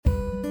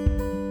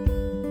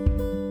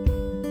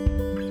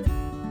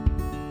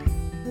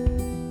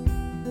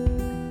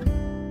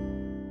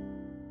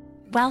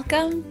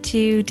Welcome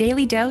to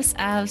Daily Dose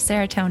of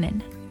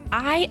Sarahtonin.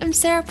 I am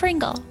Sarah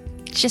Pringle,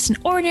 just an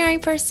ordinary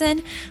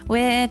person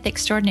with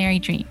extraordinary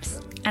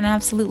dreams and an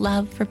absolute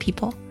love for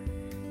people.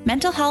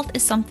 Mental health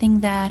is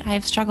something that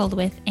I've struggled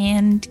with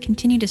and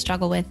continue to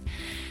struggle with.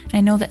 And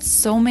I know that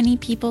so many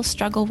people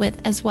struggle with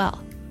as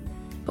well.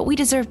 But we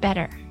deserve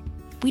better.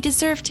 We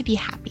deserve to be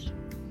happy.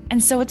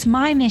 And so it's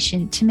my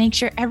mission to make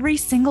sure every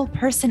single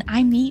person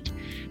I meet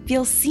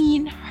feels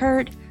seen,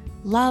 heard,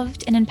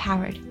 loved, and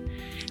empowered.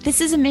 This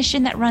is a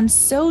mission that runs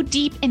so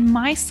deep in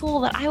my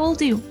soul that I will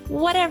do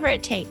whatever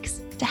it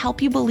takes to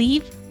help you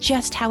believe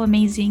just how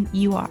amazing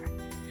you are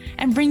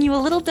and bring you a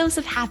little dose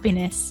of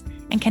happiness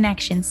and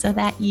connection so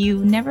that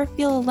you never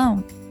feel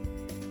alone.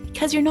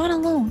 Because you're not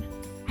alone.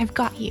 I've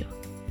got you.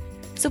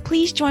 So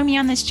please join me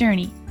on this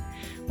journey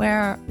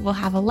where we'll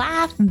have a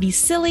laugh and be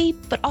silly,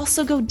 but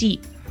also go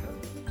deep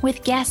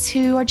with guests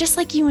who are just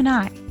like you and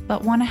I,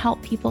 but want to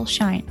help people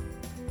shine.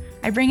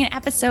 I bring an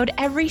episode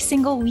every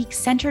single week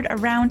centered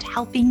around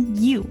helping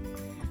you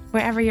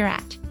wherever you're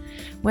at.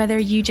 Whether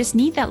you just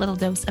need that little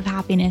dose of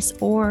happiness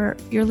or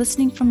you're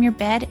listening from your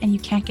bed and you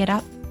can't get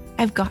up,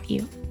 I've got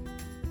you.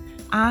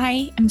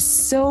 I am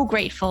so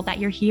grateful that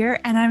you're here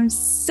and I'm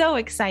so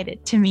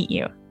excited to meet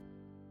you.